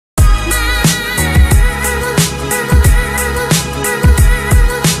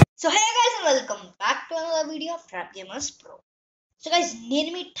another video of Trap Gamers Pro. So guys, నేను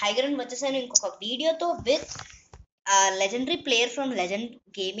మీ tiger అని వచ్చేసాను ఇంకొక వీడియోతో with legendary player from legend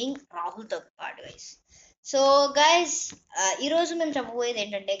gaming రాహుల్తో పాటు గైస్. సో గైస్, ఈరోజు మేము చెప్పబోయేది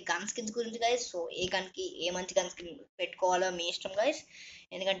ఏంటంటే గన్ స్కిన్స్ గురించి గైస్. సో ఏ గన్కి ఏ మంచి గన్ స్కిన్ పెట్టుకోవాలో మీ ఇష్టం గైస్,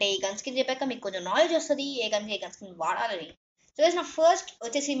 ఎందుకంటే ఈ గన్ స్కిన్ చెప్పాక మీకు కొంచెం నాలెడ్జ్ వస్తుంది ఏ గన్కి ఏ గన్ స్కిన్ వాడాలని. సో గైస్, నా ఫస్ట్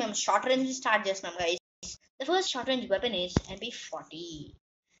వచ్చేసి మేము షార్ట్ రేంజ్ స్టార్ట్ చేస్తున్నాం guys. The first short range weapon is MP40.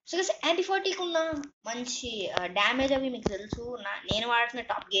 So guys, MP40కి ఉన్న మంచి డ్యామేజ్ అవి మీకు తెలుసు. నేను వాడుతున్న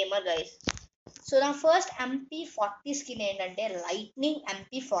టాప్ గేమర్ గైస్. సో నా ఫస్ట్ MP40 స్కిన్ ఏంటంటే lightning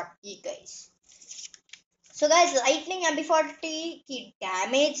MP40 guys. So guys, lightning MP40కి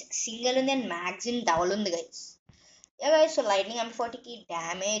damage single ఉంది అండ్ మ్యాగ్జిన్ డబుల్ ఉంది guys. Guys, so lightning MP40కి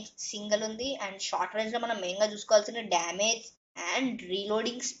damage single ఉంది అండ్ షార్ట్ రేంజ్లో మనం మెయిన్గా చూసుకోవాల్సిన damage and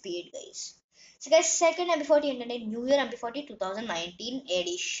reloading speed guys. So guys, second MP40 ఏంటంటే new year MP40 2019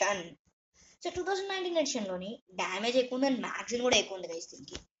 edition. So 2019 ఎడిషన్లోని damage ఎక్కువ ఉంది అండ్ మ్యాగ్జిన్ కూడా ఎక్కువ ఉంది గైస్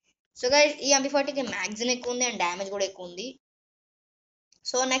దీనికి. సో గైస్, ఈ MP40కి మ్యాగ్జిన్ ఎక్కువ ఉంది అండ్ డ్యామేజ్ కూడా ఎక్కువ ఉంది.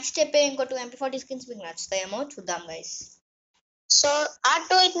 సో నెక్స్ట్ చెప్పే ఇంకో 2 MP40 స్కిన్స్ మీకు నచ్చుతాయేమో చూద్దాం గైస్. సో ఆ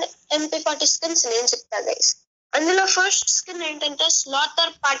 2 MP40 స్కిన్స్ నేను చెప్తా గైస్. అందులో ఫస్ట్ స్కిన్ ఏంటంటే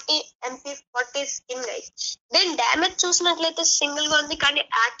slaughter party MP40 skin guys. దీని డ్యామేజ్ చూసినట్లయితే సింగిల్ గా ఉంది కానీ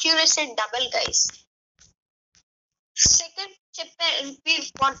యాక్యురసీ డబుల్ గైస్. సెకండ్ చెప్పే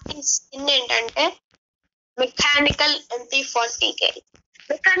MP40 స్కిన్ ఏంటంటే mechanical MP40 guys.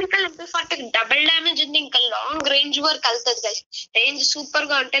 Mechanical MP40 double damage ఉంది, ఇంకా లాంగ్ రేంజ్ వరకు వెళ్తుంది గైస్. రేంజ్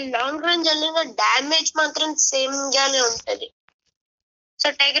సూపర్ గా ఉంటుంది, లాంగ్ రేంజ్ వెళ్ళిన డ్యామేజ్ మాత్రం సేమ్ గానే ఉంటది. సో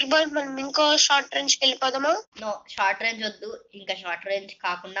టైగర్ బాయ్, మనం ఇంకో షార్ట్ రేంజ్ కి వెళ్ళిపోదామా? నో, షార్ట్ రేంజ్ వద్దు. ఇంకా షార్ట్ రేంజ్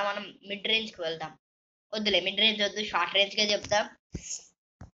కాకుండా మనం మిడ్ రేంజ్ కి వెళ్దాం. వద్దులే, మిడ్ రేంజ్ వద్దు, షార్ట్ రేంజ్ కే చెప్తాం.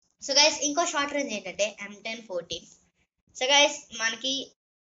 సో గైస్, ఇంకో షార్ట్ రేంజ్ ఏంటంటే M1014. సో గైస్, మనకి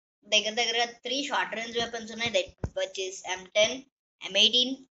దగ్గరగా 3 షార్ట్ రేంజ్ వెపన్స్ ఉన్నాయి. దట్ వచ్చేసి M10,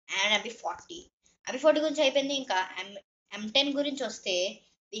 M18 and MP40. MP40 గురించి అయిపోయింది. ఇంకా M10 గురించి వస్తే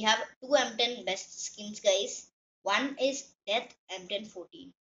we have 2 M10 best skins guys. One is death M1014.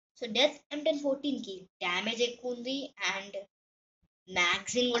 So death M1014కి damage ఎక్కువ ఉంది అండ్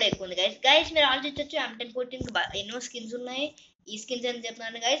మ్యాగ్జిన్ కూడా ఎక్కువ ఉంది గైస్. గైస్, మీరు ఆలోచించవచ్చు M1014కి ఎన్నో స్కిన్స్ ఉన్నాయి, ఈ స్కిన్స్ అని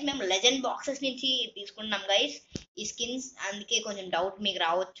చెప్తున్నాను గైస్. మేము లెజెండ్ బాక్సెస్ నుంచి తీసుకున్నాం గైస్ ఈ స్కిన్స్, అందుకే కొంచెం డౌట్ మీకు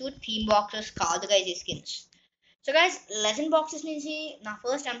రావచ్చు. థీమ్ బాక్సెస్ కాదు గైస్ ఈ skins. So guys, legend boxes నుంచి నా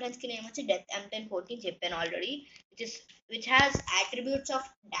first M10 skin ఏమొచ్చి death M1014 చెప్పాను already, which has attributes of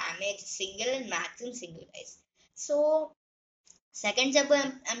damage single and magazine single guys. So second చెప్పు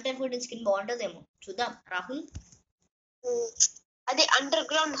M1014 స్కిన్ బాగుంటుందేమో చూద్దాం రాహుల్. అది under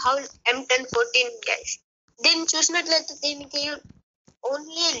ground howl M1014 guys. దీన్ని చూసినట్లయితే దీనికి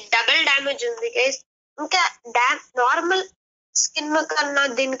ఓన్లీ డబుల్ డ్యామేజ్ ఉంది గైస్. ఇంకా నార్మల్ స్కిన్ కన్నా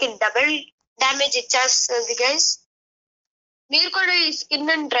దీనికి డబుల్ డ్యామేజ్ ఇచ్చేస్తుంది గైస్. మీరు కూడా ఈ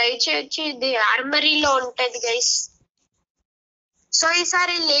స్కిన్ ట్రై చేయొచ్చు, ఇది ఆర్మరీలో ఉంటది గైస్. సో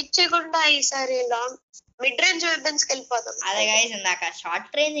ఈసారి లేట్ చేయకుండా ఈసారి లాంగ్ మిడ్ రేంజ్ వెపన్స్ కి వెళ్ళిపోతాం. అదే గైస్, ఇందాక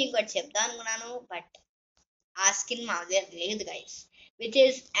షార్ట్ రేంజ్ ఇంకోటి చెప్తాను అనుకున్నాను, బట్ ఆ స్కిన్ మా దగ్గర లేదు గైస్, విచ్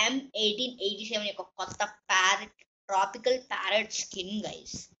ఇస్ M1887 యొక్క కొత్త tropical parrot skin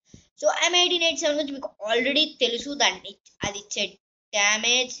guys. So M1887 గురించి మీకు ఆల్రెడీ తెలుసు, దాన్ని అది ఇచ్చే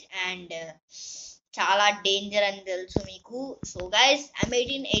డ్యామేజ్ అండ్ చాలా డేంజర్ అని తెలుసు మీకు. సో గైస్,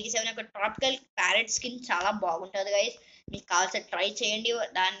 M1887 యొక్క ట్రాపికల్ ప్యారెట్ స్కిన్ చాలా బాగుంటుంది గైస్, మీకు కావాల్సిన ట్రై చేయండి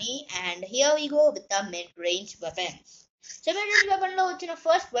దాన్ని. And here we go with the mid range weapons. So mid range weapon లో వచ్చిన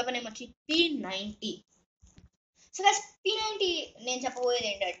first weapon ఏమొచ్చి P90. So guys, P90 నేను చెప్పబోయేది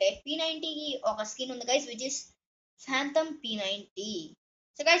ఏంటంటే P90కి ఒక స్కిన్ ఉంది guys, which is phantom P90.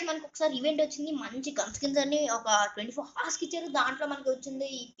 So guys, మనకి ఒకసారి ఈవెంట్ వచ్చింది, మంచి గన్ స్కిన్స్ అన్ని ఒక 24 hours ఇచ్చారు. దాంట్లో మనకి వచ్చింది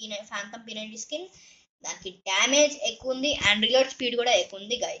ఈ ఫ్యాంటమ్ P90 స్కిన్. దానికి డ్యామేజ్ ఎక్కువ ఉంది అండ్ రీలోడ్ స్పీడ్ కూడా ఎక్కువ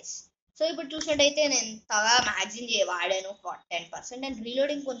ఉంది గైస్. సో ఇప్పుడు చూసినట్టయితే నేను తగా మ్యాగ్జిన్ వాడాను 10% అండ్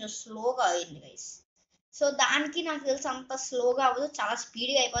రీలోడింగ్ కొంచెం స్లోగా అయింది గైస్. సో దానికి నాకు తెలిసి అంత స్లోగా అవ్వదు, చాలా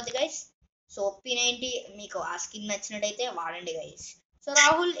స్పీడ్గా అయిపోద్ది గైస్. సో P90 మీకు ఆ స్కిన్ నచ్చినట్టయితే వాడండి గైస్. సో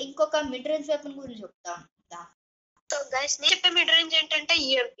రాహుల్, ఇంకొక మిడ్ రేంజ్ వెపన్ గురించి చెప్తాం. సో గైస్, నేను చెప్పే మిడ్ రేంజ్ ఏంటంటే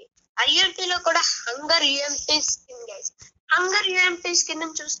UMP. ఆ UMP లో కూడా hunger UMP skin guys. Hunger UMP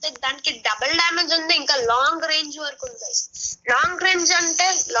skin చూస్తే దానికి డబుల్ డ్యామేజ్ ఉంది, ఇంకా లాంగ్ రేంజ్ వరకు ఉంది గైస్. లాంగ్ రేంజ్ అంటే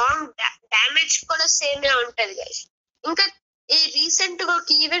లాంగ్ డ్యామేజ్ కూడా సేమ్ గా ఉంటది గైస్. ఇంకా ఈ రీసెంట్ గా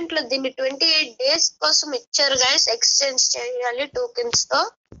ఒక ఈవెంట్ లో దీన్ని 28 days కోసం ఇచ్చారు గైస్, ఎక్స్చేంజ్ చేయాలి టోకెన్స్ తో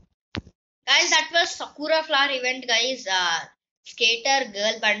guys. That was Sakura flower event guys. Skater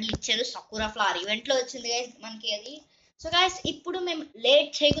girl bundle ఇచ్చారు, సకురా ఫ్లవర్ ఈవెంట్ లో వచ్చింది గైస్ మనకి అది. సో గైస్, ఇప్పుడు మేము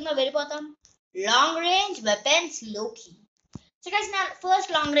లేట్ చేయకుండా వెళ్ళిపోతాం లాంగ్ రేంజ్ వెపన్స్ లోకి. సో గైస్ నా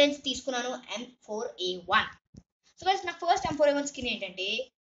ఫస్ట్ లాంగ్ రేంజ్ తీసుకున్నాను M4A1. సో గైస్ నా ఫస్ట్ M4A1 స్కిన్ ఏంటంటే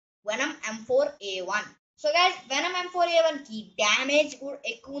venom M4A1. So guys venom M4A1 కి డ్యామేజ్ కూడా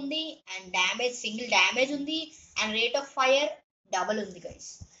ఎక్కువ ఉంది అండ్ డ్యామేజ్ సింగిల్ డ్యామేజ్ ఉంది and rate of fire double ఉంది guys.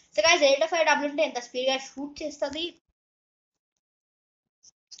 So guys rate of fire double ఉంటే ఎంత స్పీడ్ గా షూట్ చేస్తుంది,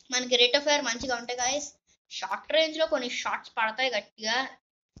 మనకి రేట్ ఆఫ్ ఫైర్ మంచిగా ఉంటాయి గైస్. షార్ట్ రేంజ్ లో కొన్ని షార్ట్స్ పడతాయి గట్టిగా.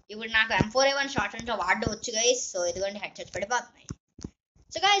 ఇప్పుడు నాకు M4A1 షార్ట్ రేంజ్ లో వాడవచ్చు గైస్. సో ఇదిగోండి హెడ్ షాట్స్ పడిపోతున్నాయి.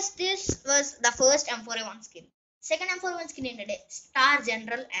 So guys this was the first M4A1 skin. Second M4A1 skin ఏంటంటే star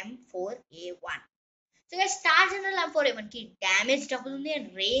general M4A1. So guys star general M4A1 కి డ్యామేజ్ డబుల్ ఉంది and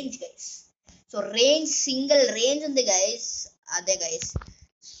range guys. So range single range ఉంది guys, అదే guys.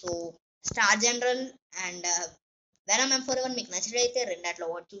 So star general and venom M4A1 మీకు నచ్చినట్లయితే రెండాట్లో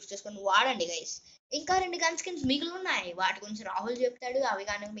చూస్ చేసుకొని వాడండి guys. ఇంకా 2 గన్ స్కిన్స్ మిగిలి ఉన్నాయి, వాటి గురించి రాహుల్ చెప్తాడు. అవి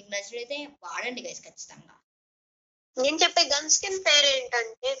కానీ మీకు నచ్చినట్లయితే వాడండి గైస్ ఖచ్చితంగా. నేను చెప్పే గన్ స్కిన్ పేరు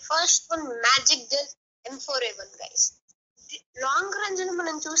ఏంటంటే first one magic gun M4A1 guys. Long range లో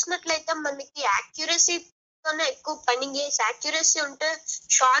మనం చూసినట్లయితే మనకి యాక్యురసీతోనే ఎక్కువ పని గైస్. యాక్యురసీ ఉంటే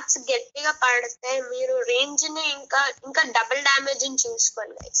షాట్స్ గట్టిగా పడతాయి. మీరు రేంజ్ ని ఇంకా డబుల్ డ్యామేజ్ ని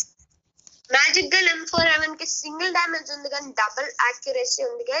చూసుకోండి గైస్. మ్యాజిక్ గన్ M4A1 కి సింగిల్ డ్యామేజ్ ఉంది కానీ డబుల్ యాక్యురసీ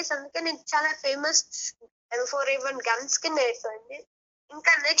ఉంది గైస్. అందుకే నేను చాలా ఫేమస్ M4A1 గన్ స్కిన్ అయిపోయింది.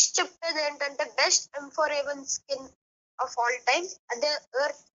 ఇంకా నెక్స్ట్ చెప్పేది ఏంటంటే best M4A1 skin of all time, అదే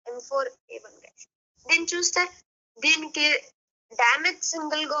ఎర్త్ M4A1 గైస్. దీన్ని చూస్తే దీనికి డ్యామేజ్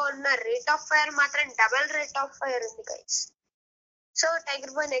సింగిల్ గా ఉన్న రేట్ ఆఫ్ ఫైర్ మాత్రం డబుల్ రేట్ ఆఫ్ ఫైర్ ఉంది guys. So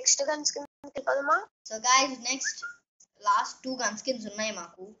tiger bye next gun skin చెప్పదమ్మా. So guys next last 2 gun skins ఉన్నాయి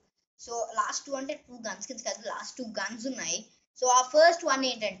మాకు. సో లాస్ట్ 2 అంటే 2 గన్ స్కిన్స్ కాదు, లాస్ట్ 2 గన్స్ ఉన్నాయి. సో ఆ ఫస్ట్ వన్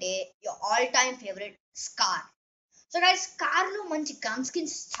ఏంటంటే your all time favourite scar. So guys scar లో మంచి గన్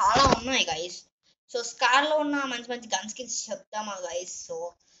స్కిన్స్ చాలా ఉన్నాయి గైస్. సో స్కార్ లో ఉన్న మంచి మంచి గన్ స్కిన్స్ చెప్తామా guys. So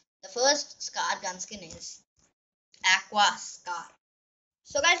the first scar gun skin is aqua scar.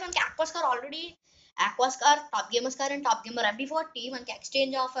 So guys మనకి aqua scar already aqua scar, top gamer scar and top gamer MP40 మనకి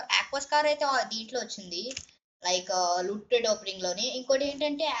exchange offer aqua scar అయితే దీంట్లో వచ్చింది, లైక్ లూటెడ్ ఓపెనింగ్ లోనే. ఇంకోటి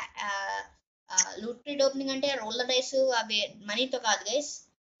ఏంటంటే looted opening అంటే role dice అవి మనీతో కాదు గైస్.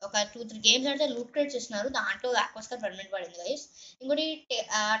 ఒక 2-3 గేమ్స్ అంటే లూట్ క్రియేట్ చేస్తున్నారు, దాంట్లో ఆక్వా స్కార్ పర్మనెంట్ పడింది గైస్. ఇంకోటి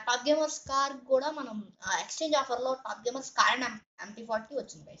టాప్ గేమర్ స్కార్ కూడా మనం ఎక్స్చేంజ్ ఆఫర్ లో top gamer scar and MP40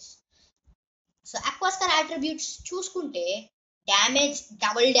 వచ్చింది guys. So aqua scar attributes చూసుకుంటే damage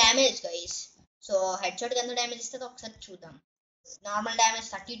double damage guys. So head shot ఎంత డ్యామేజ్ ఇస్తుందో ఒకసారి చూద్దాం. Normal damage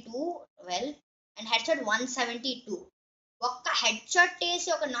 32 well and head shot 172. ఒక్క హెడ్ షాట్ వేసి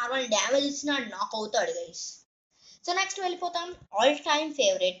ఒక నార్మల్ డ్యామేజ్ ఇచ్చినా నాక్ అవుతాడు గైస్. సో నెక్స్ట్ వెళ్ళిపోతాం all time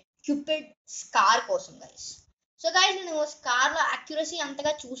favourite Cupid scar కోసం గైస్. సో గైస్ నేను స్కార్ లో యాక్యురసీ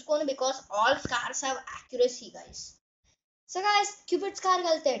అంతగా చూసుకోను because all scars have accuracy guys. So guys Cupid scar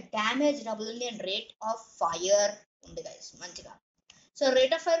వెళ్తే డ్యామేజ్ డబుల్ ఉంది అండ్ రేట్ ఆఫ్ ఫైర్ ఉంది గైస్ మంచిగా. సో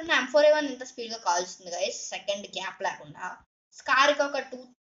రేట్ ఆఫ్ ఫైర్ ఉన్న M4A1 ఇంత స్పీడ్ గా కాల్స్తుంది గైస్, సెకండ్ గ్యాప్ లేకుండా. స్కార్ కి ఒక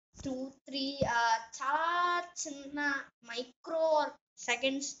 2-3 చాలా చిన్న మైక్రో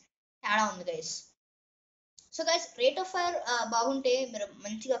సెకండ్స్ తేడా ఉంది guys. So guys rate of fire బాగుంటే మీరు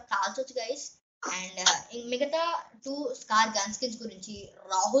మంచిగా కాల్చొచ్చు గైస్. అండ్ మిగతా 2 స్కార్ గన్ స్కిన్స్ గురించి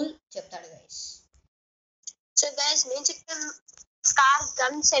రాహుల్ చెప్తాడు గైస్. సో గైస్ నేను చెప్పిన స్కార్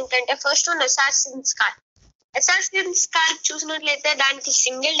గన్స్ ఏంటంటే first one assassin scar. Assassin scar చూసినట్లయితే దానికి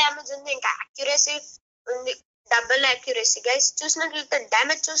సింగిల్ డ్యామేజ్ ఉంది, ఇంకా యాక్యురసీ ఉంది డబుల్ యాక్యురసీ గైస్. చూసినట్లయితే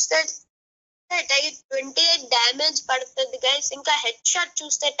డ్యామేజ్ చూస్తే 28 డ్యామేజ్ పడుతుంది గైస్. ఇంకా హెడ్ షాట్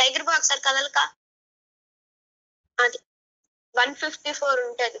చూస్తే టైగర్ బాయ్ ఒకసారి కదలక అది 154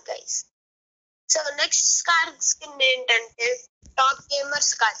 ఉంటది guys. So next scar skin ఏంటంటే టాప్ గేమర్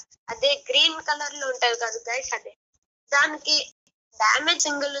స్కార్. అదే గ్రీన్ కలర్ లో ఉంటది కదా గైస్, అదే దానికి డ్యామేజ్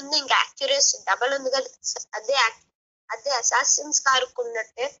సింగిల్ ఉంది, ఇంకా యాక్యురసీ డబల్ ఉంది కదా. అదే అసాసిన్ స్కార్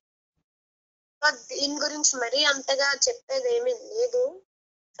ఉన్నట్టే. దీని గురించి మరీ అంతగా చెప్పేది ఏమీ లేదు.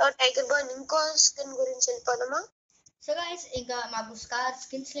 సో టైగర్ బాయ్ ఇంకో స్కిన్ గురించి వెళ్ళిపోదామా. సో గైస్ ఇంకా మాకు స్కార్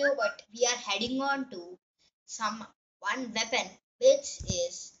స్కిన్స్ లేవు, but we're heading on to some one weapon which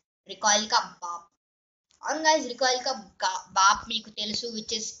is recoil ka bap. అవును గైస్ రికాయిల్ కా బాప్ మీకు తెలుసు,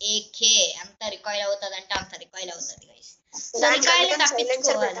 విచ్ ఇస్ AK. ఎంత రికాయిల్ అవుతుంది అంటే అంత రికాయిల్ అవుతుంది గైస్. సో రికాయిల్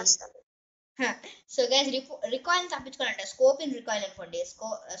తప్పించుకోవాలి. సో గైస్ రికాయిల్ తప్పించుకోవాలంటే స్కోప్ ఇన్ రికాయిల్ అనుకోండి.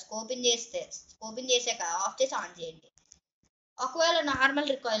 స్కోప్ ఇన్ చేసాక ఆఫ్ చేసి ఆన్ చేయండి. ఒకవేళ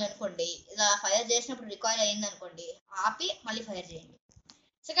నార్మల్ రికాయిల్ అనుకోండి, ఇలా ఫైర్ చేసినప్పుడు రికాయిల్ అయింది అనుకోండి, ఆపి మళ్ళీ ఫైర్ చేయండి.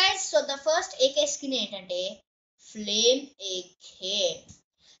 So guys so the first AK skin ఏంటంటే flame AK.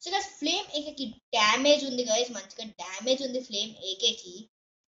 So guys flame AK కి డ్యామేజ్ ఉంది గైస్, మంచిగా డ్యామేజ్ ఉంది ఫ్లేమ్ AK కి.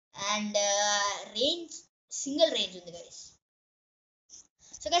 అండ్ రేంజ్ సింగిల్ రేంజ్ ఉంది guys.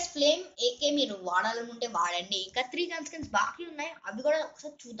 So guys flame AK మీరు వాడాలనుకుంటే వాడండి. ఇంకా 3 గన్ స్కిన్స్ బాకీ ఉన్నాయి, అవి కూడా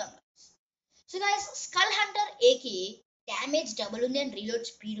ఒకసారి చూద్దాం. సో గైస్ స్కల్ హంటర్ ఏకి డ్యామేజ్ డబుల్ ఉంది అండ్ రీలోడ్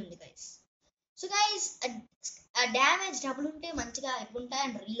స్పీడ్ ఉంది guys. So guys damage double ఉంటే మంచిగా ఎక్కుంటాయి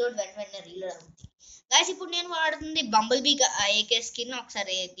అండ్ రీలోడ్ వెంటనే రీలోడ్ అవుతుంది గైస్. ఇప్పుడు నేను వాడుతుంది బంబుల్ బీ ఏకే స్కిన్.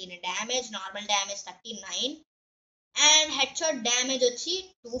 ఒకసారి దీని damage normal damage 39 and head shot damage వచ్చి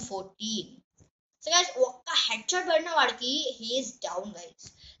 214. సో గైస్ ఒక్క హెడ్ షాట్ పడిన వాడికి హీఈస్ డౌన్ గైస్.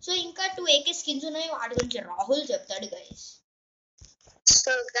 సో ఇంకా 2 ఏకే స్కిన్స్ ఉన్నాయి, వాటి గురించి రాహుల్ చెప్తాడు గైస్.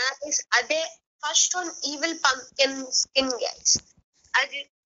 సో గైస్ అదే first one evil pumpkin skin guys.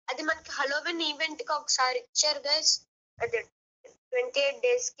 అది మనకి హలోవిన్ ఈవెంట్ కి ఒకసారి ఇచ్చారు గైస్. అది 28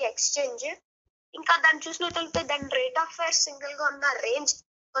 days కి ఎక్స్చేంజ్. ఇంకా దాన్ని చూసినట్లయితే దాని రేట్ ఆఫ్ ఫైర్ సింగిల్ గా ఉన్న రేంజ్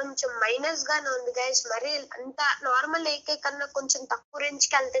కొంచెం మైనస్ గానే ఉంది గైస్. మరి అంత నార్మల్ ఏకే కన్నా కొంచెం తక్కువ రేంజ్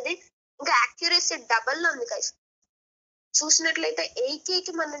కి వెళ్తుంది. ఇంకా యాక్యురసీ డబల్ ఉంది గైస్. చూసినట్లయితే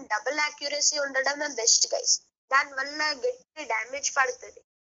ఏకేకి మనం డబుల్ యాక్యురసీ ఉండడం బెస్ట్ గైస్. దాని వల్ల గట్టి డ్యామేజ్ పడుతుంది.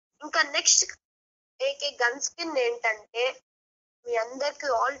 ఇంకా నెక్స్ట్ ఏకే గన్ స్కిన్ ఏంటంటే మీ అందరికి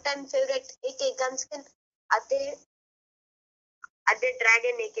all time favourite AK gun skin అదే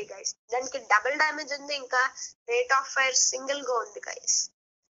డ్రాగన్ ఏకే గైస్. దానికి డబుల్ డ్యామేజ్ ఉంది, ఇంకా రేట్ ఆఫ్ ఫైర్ సింగిల్ గా ఉంది గైస్.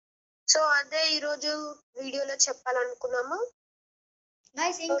 సో అదే ఈరోజు వీడియోలో చెప్పాలనుకున్నాము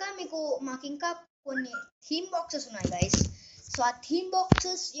గైస్. ఇంకా మాకు ఇంకా కొన్ని థీమ్ బాక్సెస్ ఉన్నాయి గైస్. సో ఆ థీమ్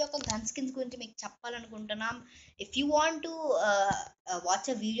బాక్సెస్ యొక్క గన్ స్కిన్స్ గురించి మీకు చెప్పాలనుకుంటున్నాం. If you want to watch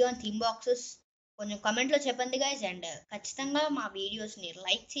a video on theme boxes కొంచెం కమెంట్లో చెప్పండి గైస్. అండ్ ఖచ్చితంగా మా వీడియోస్ని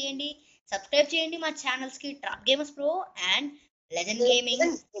లైక్ చేయండి, సబ్స్క్రైబ్ చేయండి మా ఛానల్స్కి trap gamers pro and legend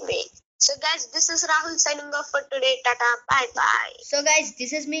gaming. So guys, this is Rahul signing off for today. Tata, bye bye. So guys,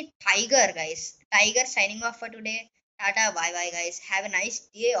 this is me Tiger guys. Tiger signing off for today. Tata, bye bye guys. Have a nice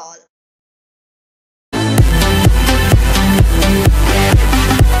day all.